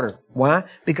of the water. Why?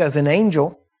 Because an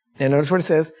angel, now notice what it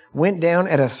says, went down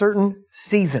at a certain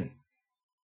season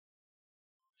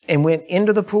and went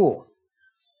into the pool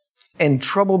and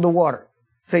troubled the water.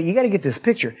 So you got to get this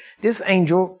picture. This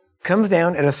angel comes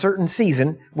down at a certain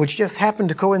season, which just happened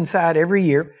to coincide every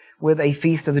year with a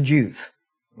feast of the Jews.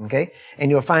 Okay? And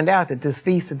you'll find out that this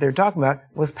feast that they're talking about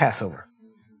was Passover.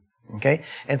 Okay?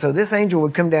 And so this angel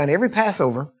would come down every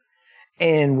Passover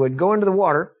and would go into the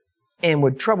water and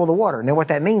would trouble the water. Now what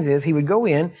that means is he would go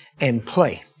in and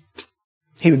play.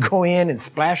 He would go in and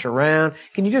splash around.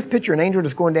 Can you just picture an angel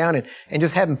just going down and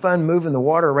just having fun moving the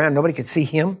water around? Nobody could see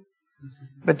him.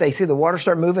 But they see the water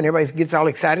start moving. Everybody gets all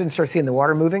excited and starts seeing the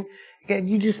water moving. I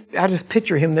just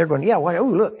picture him there going, oh,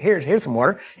 look, here's some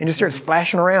water. And just starts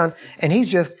splashing around. And he's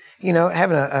just,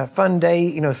 having a fun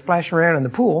day, splashing around in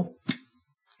the pool.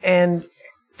 And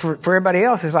for everybody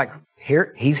else, it's like,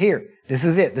 he's here. This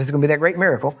is it. This is going to be that great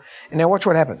miracle. And now watch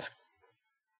what happens.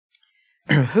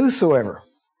 Whosoever,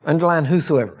 underline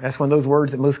whosoever. That's one of those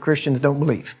words that most Christians don't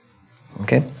believe.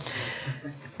 Okay?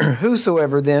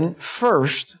 Whosoever then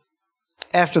first,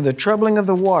 after the troubling of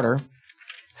the water,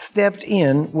 stepped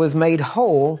in, was made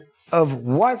whole of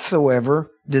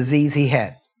whatsoever disease he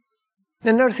had.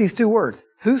 Now notice these 2 words,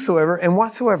 whosoever and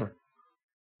whatsoever.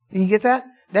 You get that?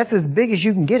 That's as big as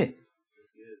you can get it.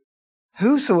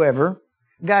 Whosoever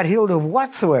got healed of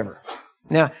whatsoever.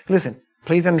 Now, listen,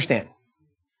 please understand.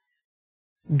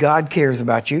 God cares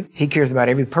about you. He cares about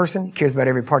every person. He cares about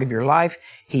every part of your life.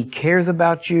 He cares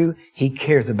about you. He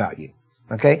cares about you.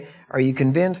 Okay? Are you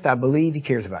convinced? I believe He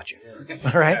cares about you.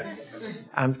 All right?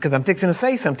 Because I'm fixing to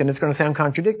say something that's going to sound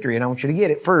contradictory, and I want you to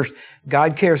get it. First,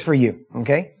 God cares for you.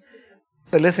 Okay?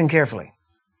 But listen carefully.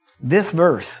 This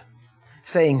verse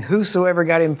saying whosoever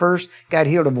got in first got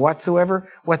healed of whatsoever,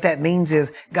 what that means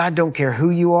is God don't care who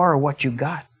you are or what you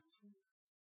got.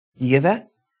 You get that?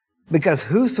 Because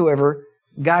whosoever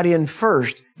got in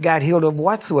first got healed of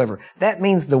whatsoever. That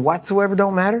means the whatsoever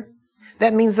don't matter.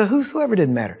 That means the whosoever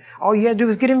didn't matter. All you had to do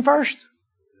was get in first.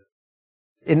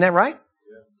 Isn't that right?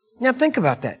 Now think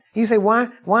about that. You say, why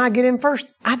get in first?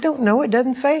 I don't know. It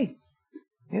doesn't say.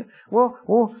 Yeah.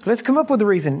 Well, let's come up with a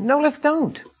reason. No, let's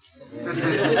don't.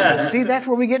 See, that's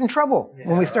where we get in trouble,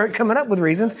 when we start coming up with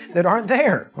reasons that aren't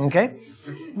there. Okay?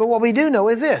 But what we do know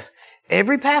is this.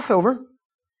 Every Passover,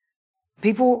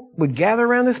 people would gather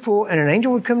around this pool and an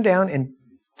angel would come down and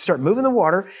start moving the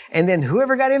water, and then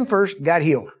whoever got in first got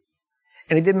healed.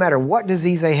 And it didn't matter what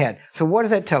disease they had. So what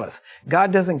does that tell us?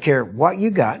 God doesn't care what you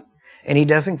got, and He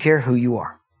doesn't care who you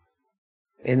are.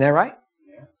 Isn't that right?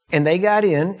 Yeah. And they got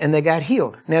in and they got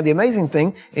healed. Now the amazing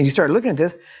thing, and you start looking at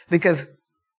this, because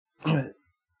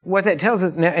what that tells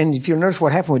us now, and if you'll notice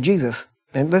what happened with Jesus,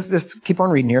 and let's keep on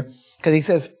reading here, because He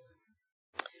says,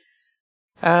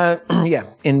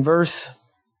 in verse,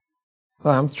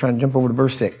 I'm trying to jump over to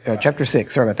verse 6, chapter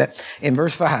 6, sorry about that. In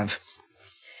verse 5,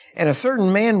 and a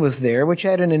certain man was there which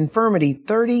had an infirmity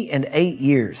 38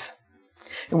 years.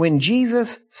 And when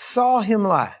Jesus saw him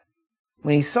lie,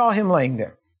 when He saw him laying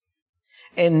there,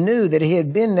 and knew that he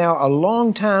had been now a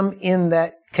long time in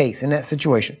that case, in that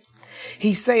situation,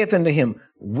 He saith unto him,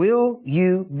 will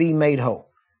you be made whole?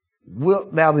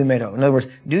 Wilt thou be made whole? In other words,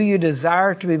 do you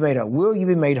desire to be made whole? Will you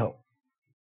be made whole?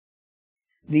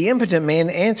 The impotent man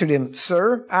answered him,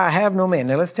 Sir, I have no man.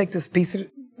 Now let's take this piece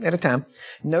at a time.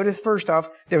 Notice first off,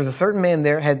 there was a certain man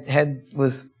there,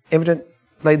 was impotent,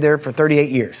 laid there for 38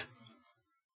 years.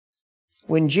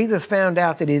 When Jesus found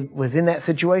out that he was in that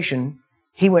situation,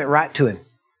 He went right to him.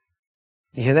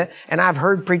 You hear that? And I've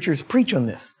heard preachers preach on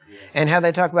this, and how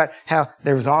they talk about how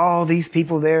there was all these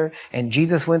people there, and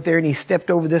Jesus went there and He stepped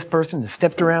over this person and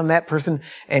stepped around that person,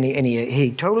 and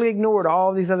he totally ignored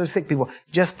all these other sick people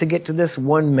just to get to this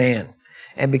one man,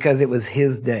 and because it was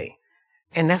His day.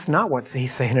 And that's not what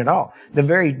He's saying at all. The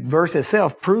very verse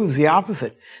itself proves the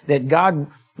opposite, that God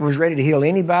was ready to heal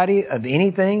anybody of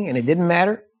anything, and it didn't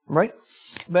matter, right?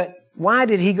 But why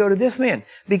did He go to this man?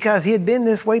 Because he had been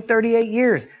this way 38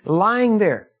 years, lying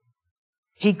there.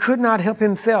 He could not help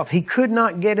himself. He could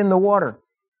not get in the water.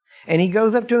 And He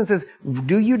goes up to him and says,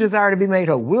 do you desire to be made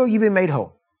whole? Will you be made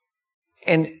whole?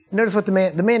 And notice what the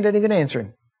man doesn't even answer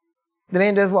him. The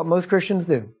man does what most Christians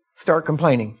do. Start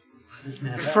complaining.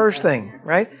 First thing,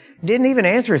 right? Didn't even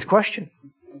answer his question.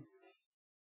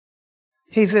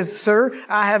 He says, Sir,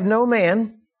 I have no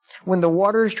man when the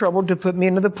water is troubled to put me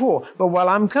into the pool. But while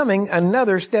I'm coming,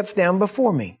 another steps down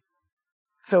before me.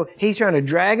 So he's trying to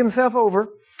drag himself over,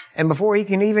 and before he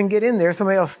can even get in there,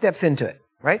 somebody else steps into it,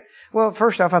 right? Well,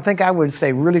 first off, I think I would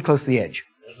stay really close to the edge.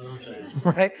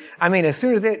 Right? I mean, as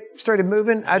soon as it started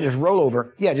moving, I just roll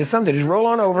over. Yeah, just roll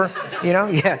on over,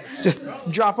 just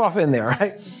drop off in there,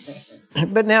 right?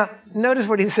 But now, notice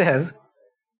what he says.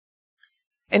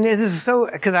 And this is so,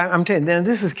 because I'm telling you, now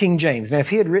this is King James. Now, if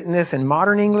he had written this in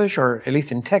modern English, or at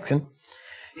least in Texan,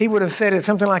 he would have said it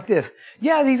something like this.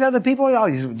 Yeah, these other people, all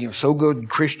these so good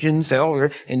Christians,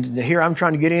 and here I'm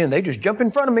trying to get in, and they just jump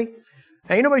in front of me.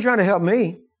 Ain't nobody trying to help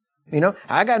me.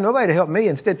 I got nobody to help me.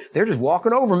 Instead, they're just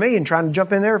walking over me and trying to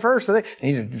jump in there first. So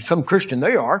some Christian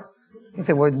they are. He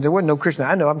said, well, there wasn't no Christian.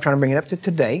 I know, I'm trying to bring it up to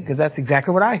today, because that's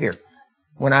exactly what I hear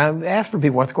when I ask for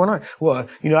people, what's going on? Well,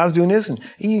 I was doing this, and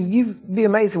you'd be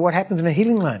amazed at what happens in a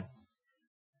healing line.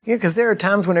 Yeah, because there are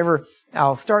times whenever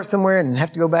I'll start somewhere and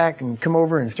have to go back and come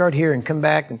over and start here and come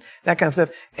back and that kind of stuff.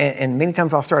 And many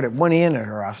times I'll start at one end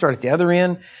or I'll start at the other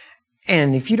end.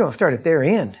 And if you don't start at their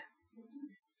end,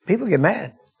 people get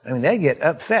mad. I mean, they get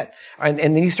upset. And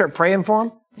then you start praying for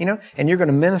them, and you're going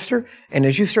to minister. And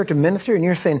as you start to minister and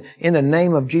you're saying, in the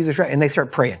name of Jesus, right? And they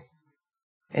start praying.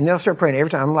 And they'll start praying every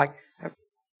time. I'm like,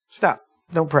 stop.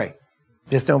 Don't pray.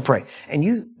 Just don't pray.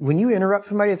 And when you interrupt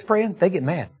somebody that's praying, they get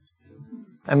mad.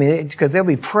 I mean, because they'll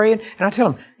be praying. And I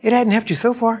tell them, it hadn't helped you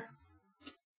so far.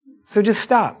 So just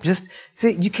stop.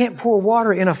 See, you can't pour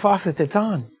water in a faucet that's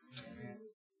on.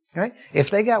 Right?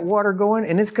 If they got water going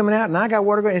and it's coming out and I got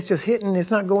water going, it's just hitting, it's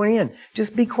not going in.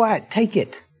 Just be quiet. Take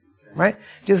it. Right?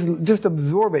 Just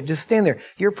absorb it. Just stand there.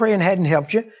 Your praying hadn't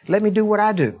helped you. Let me do what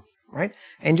I do. Right?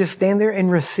 And just stand there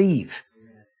and receive.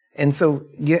 And so,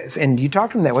 yes, and you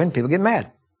talk to them that way and people get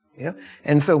mad.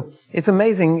 And so it's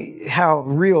amazing how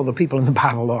real the people in the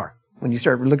Bible are when you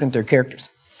start looking at their characters.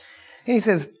 And he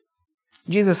says,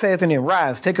 Jesus saith unto him,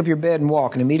 Rise, take up your bed and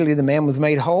walk. And immediately the man was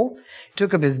made whole,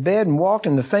 took up his bed and walked,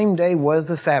 and the same day was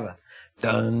the Sabbath.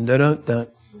 Dun, dun, dun, dun.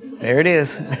 There it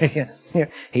is.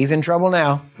 He's in trouble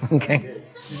now. Okay.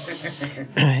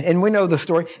 And we know the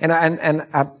story. And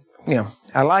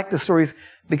I like the stories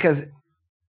because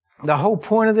the whole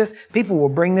point of this, people will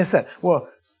bring this up. Well,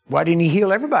 why didn't he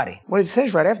heal everybody? Well, it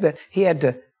says right after that, he had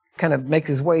to kind of make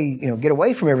his way, get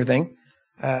away from everything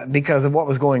because of what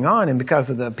was going on and because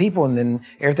of the people, and then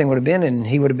everything would have been, and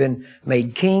he would have been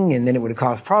made king, and then it would have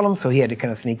caused problems, so he had to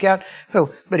kind of sneak out.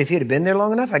 But if he'd have been there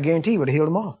long enough, I guarantee he would have healed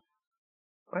them all.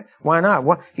 Right? Why not?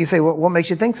 You say, well, what makes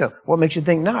you think so? What makes you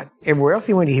think not? Everywhere else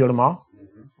he went, he healed them all.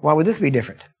 Why would this be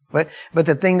different? But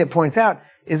the thing that points out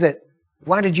is that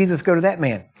why did Jesus go to that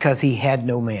man? Because he had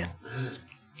no man.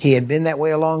 He had been that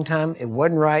way a long time. It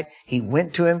wasn't right. He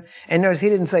went to him. And notice he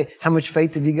didn't say, how much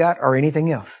faith have you got, or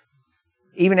anything else.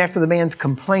 Even after the man's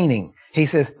complaining, he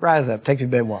says, rise up, take your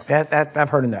bed and walk. That I've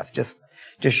heard enough. Just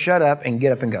shut up and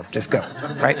get up and go. Just go.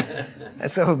 Right?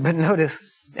 But notice,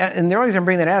 and the only reason I'm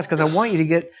bringing that out is because I want you to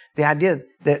get the idea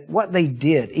that what they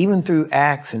did, even through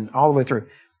Acts and all the way through,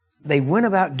 they went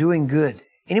about doing good.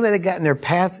 Anybody that got in their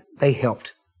path, they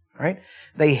helped. Right?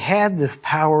 They had this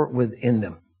power within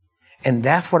them. And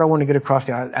that's what I want to get across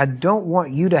to you. I don't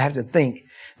want you to have to think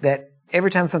that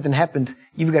every time something happens,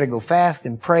 you've got to go fast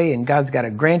and pray, and God's got to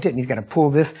grant it, and he's got to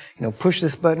pull this, push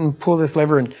this button, pull this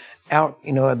lever, and out,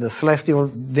 the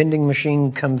celestial vending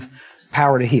machine comes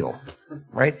power to heal.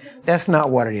 Right? That's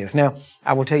not what it is. Now,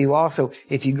 I will tell you also,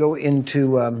 if you go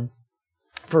into 1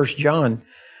 John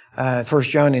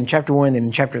in chapter 1 and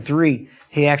in chapter 3,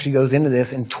 he actually goes into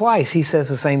this, and twice he says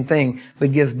the same thing,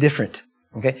 but gives different.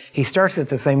 Okay? He starts it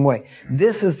the same way.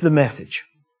 This is the message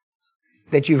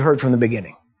that you've heard from the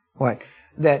beginning. What?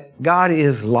 That God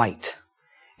is light,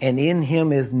 and in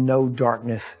him is no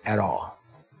darkness at all.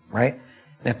 Right?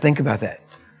 Now think about that.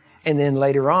 And then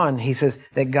later on, he says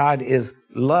that God is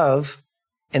love,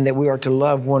 and that we are to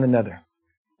love one another.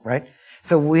 Right?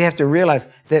 So we have to realize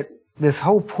that this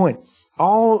whole point,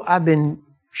 all I've been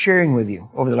sharing with you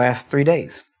over the last 3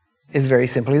 days is very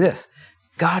simply this.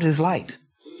 God is light,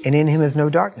 and in him is no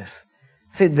darkness.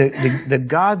 See, the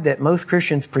God that most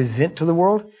Christians present to the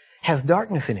world has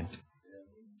darkness in him.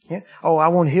 Yeah? Oh, I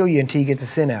won't heal you until you get the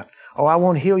sin out. Oh, I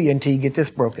won't heal you until you get this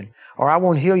broken. Or I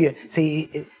won't heal you.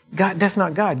 See, God, that's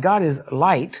not God. God is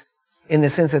light in the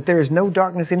sense that there is no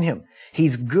darkness in him.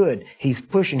 He's good. He's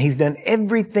pushing. He's done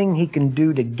everything he can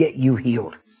do to get you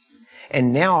healed.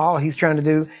 And now all he's trying to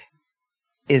do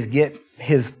is get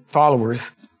his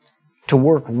followers to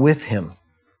work with him.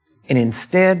 And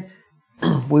instead,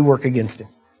 we work against him.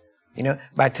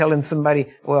 By telling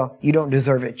somebody, well, you don't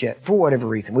deserve it yet, for whatever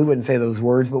reason. We wouldn't say those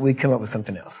words, but we'd come up with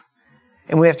something else.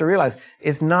 And we have to realize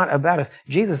it's not about us.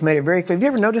 Jesus made it very clear. Have you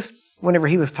ever noticed whenever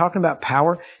he was talking about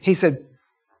power, he said,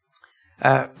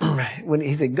 when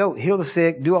he said, go heal the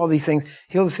sick, do all these things,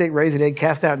 heal the sick, raise the dead,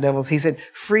 cast out devils. He said,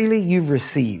 freely you've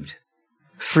received,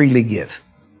 freely give.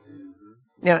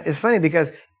 Now, it's funny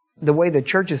because the way the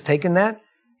church has taken that,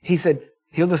 he said,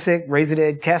 heal the sick, raise the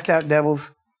dead, cast out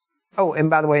devils. Oh, and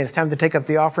by the way, it's time to take up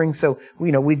the offering. So,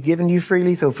 we've given you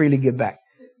freely, so freely give back.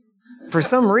 For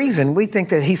some reason, we think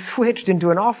that he switched into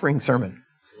an offering sermon.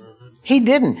 He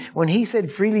didn't. When he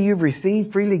said, freely you've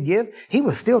received, freely give, he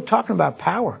was still talking about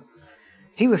power.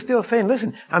 He was still saying,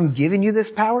 listen, I'm giving you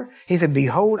this power. He said,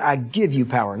 behold, I give you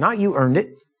power. Not you earned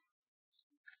it.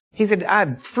 He said,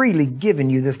 I've freely given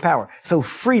you this power, so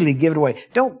freely give it away.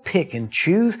 Don't pick and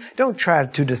choose. Don't try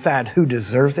to decide who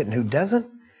deserves it and who doesn't.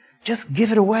 Just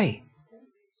give it away.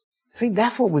 See,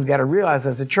 that's what we've got to realize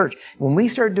as a church. When we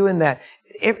start doing that,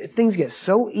 things get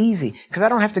so easy because I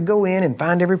don't have to go in and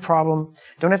find every problem.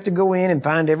 Don't have to go in and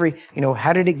find every,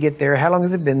 how did it get there? How long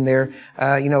has it been there?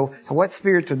 What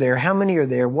spirits are there? How many are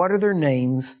there? What are their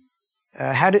names?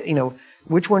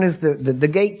 Which one is the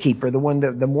gatekeeper, the one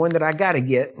that I got to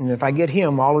get? And if I get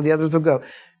him, all of the others will go.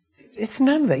 It's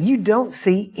none of that. You don't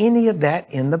see any of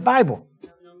that in the Bible.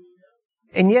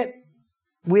 And yet,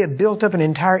 we have built up an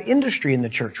entire industry in the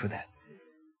church with that.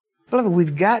 Beloved,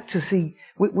 we've got to see,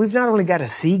 we've not only got to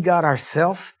see God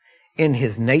ourselves in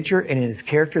his nature and in his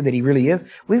character that he really is,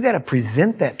 we've got to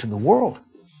present that to the world.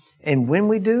 And when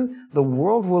we do, the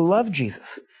world will love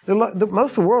Jesus.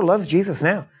 Most of the world loves Jesus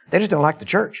now. They just don't like the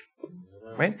church.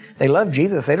 Right? They love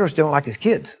Jesus. They just don't like his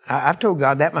kids. I've told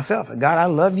God that myself. God, I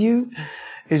love you.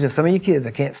 There's just some of you kids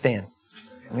I can't stand.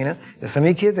 There's some of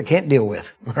you kids I can't deal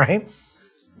with. Right?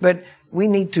 But we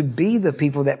need to be the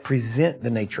people that present the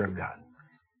nature of God.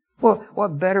 Well,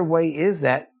 what better way is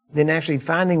that than actually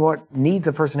finding what needs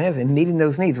a person has and meeting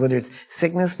those needs, whether it's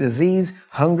sickness, disease,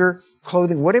 hunger,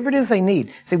 clothing, whatever it is they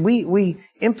need. See, we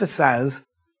emphasize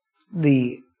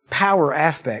the power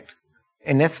aspect,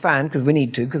 and that's fine because we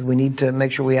need to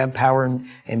make sure we have power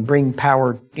and bring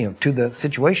power, to the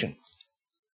situation.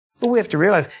 But we have to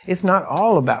realize it's not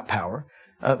all about power.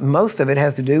 Most of it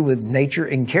has to do with nature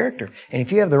and character. And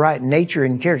if you have the right nature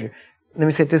and character, let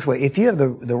me say it this way. If you have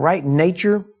the right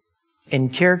nature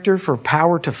and character for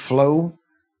power to flow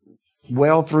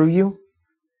well through you,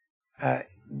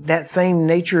 that same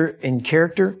nature and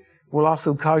character will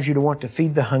also cause you to want to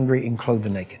feed the hungry and clothe the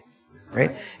naked.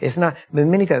 Right? It's not, but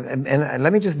many times, and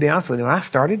let me just be honest with you, when I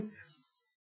started,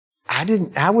 I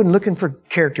wasn't looking for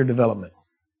character development.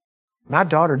 My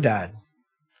daughter died.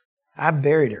 I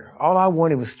buried her. All I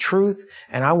wanted was truth,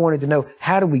 and I wanted to know,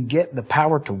 how do we get the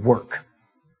power to work?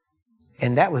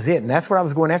 And that was it. And that's what I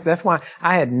was going after. That's why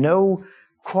I had no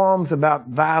qualms about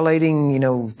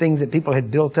violating, things that people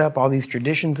had built up, all these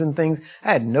traditions and things.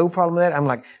 I had no problem with that. I'm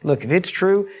like, look, if it's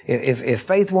true, if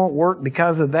faith won't work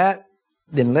because of that,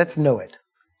 then let's know it.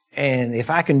 And if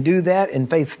I can do that and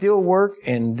faith still work,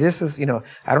 and this is, I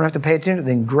don't have to pay attention,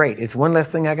 then great. It's one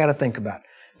less thing I got to think about,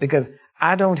 because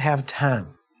I don't have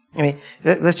time. I mean,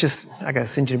 I got to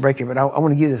send you to break here, but I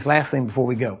want to give you this last thing before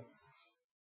we go.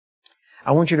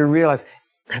 I want you to realize,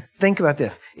 think about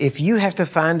this. If you have to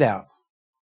find out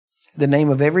the name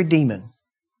of every demon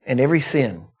and every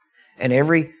sin and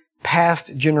every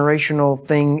past generational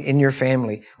thing in your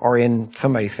family or in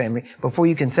somebody's family before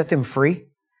you can set them free,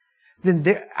 then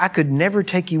I could never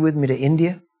take you with me to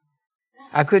India.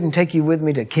 I couldn't take you with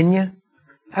me to Kenya.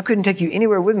 I couldn't take you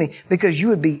anywhere with me, because you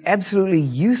would be absolutely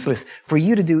useless. For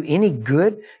you to do any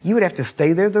good, you would have to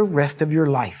stay there the rest of your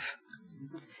life,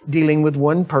 dealing with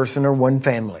one person or one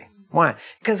family. Why?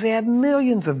 Because they have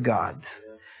millions of gods.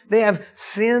 They have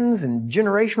sins and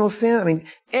generational sin. I mean,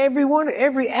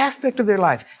 every aspect of their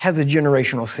life has a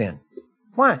generational sin.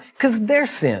 Why? Because they're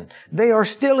sin. They are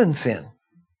still in sin.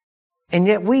 And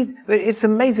yet it's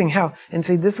amazing how, and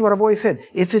see, this is what I've always said.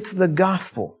 If it's the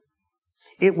gospel,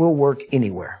 it will work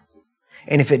anywhere.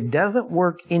 And if it doesn't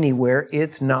work anywhere,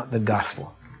 it's not the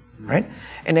gospel. Right?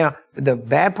 And now, the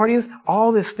bad part is,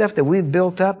 all this stuff that we've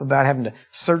built up about having to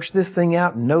search this thing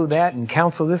out and know that and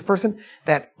counsel this person,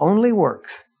 that only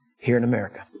works here in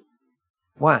America.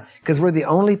 Why? Because we're the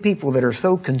only people that are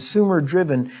so consumer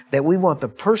driven that we want the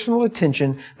personal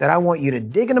attention, that I want you to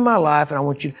dig into my life, and I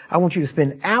want you to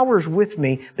spend hours with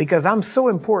me, because I'm so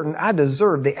important. I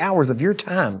deserve the hours of your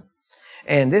time.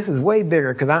 And this is way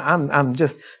bigger, because I'm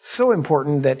just so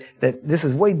important that this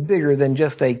is way bigger than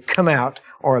just a come out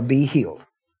or a be healed.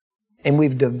 And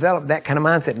we've developed that kind of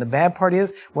mindset. And the bad part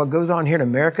is, what goes on here in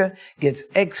America gets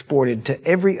exported to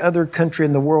every other country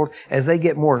in the world as they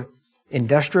get more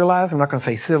industrialized. I'm not going to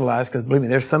say civilized, because believe me,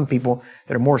 there's some people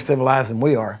that are more civilized than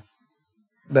we are.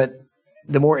 But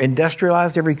the more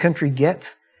industrialized every country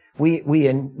gets, we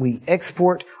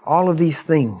export all of these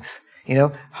things.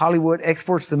 Hollywood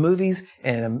exports the movies,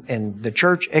 and the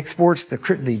church exports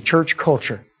the church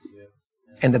culture.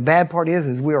 And the bad part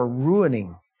is we are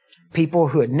ruining people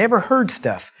who had never heard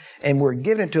stuff, and we're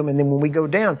giving it to them. And then when we go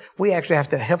down, we actually have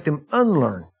to help them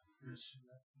unlearn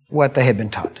what they had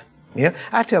been taught.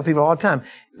 I tell people all the time,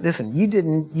 listen, you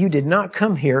did not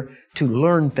come here to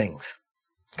learn things.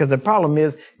 Because the problem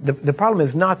is, the problem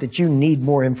is not that you need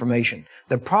more information.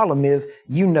 The problem is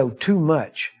you know too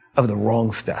much of the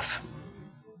wrong stuff.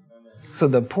 So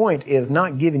the point is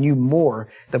not giving you more.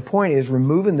 The point is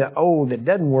removing the old that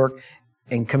doesn't work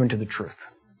and coming to the truth.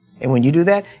 And when you do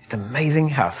that, it's amazing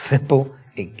how simple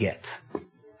it gets.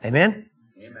 Amen?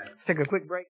 Amen. Let's take a quick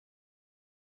break.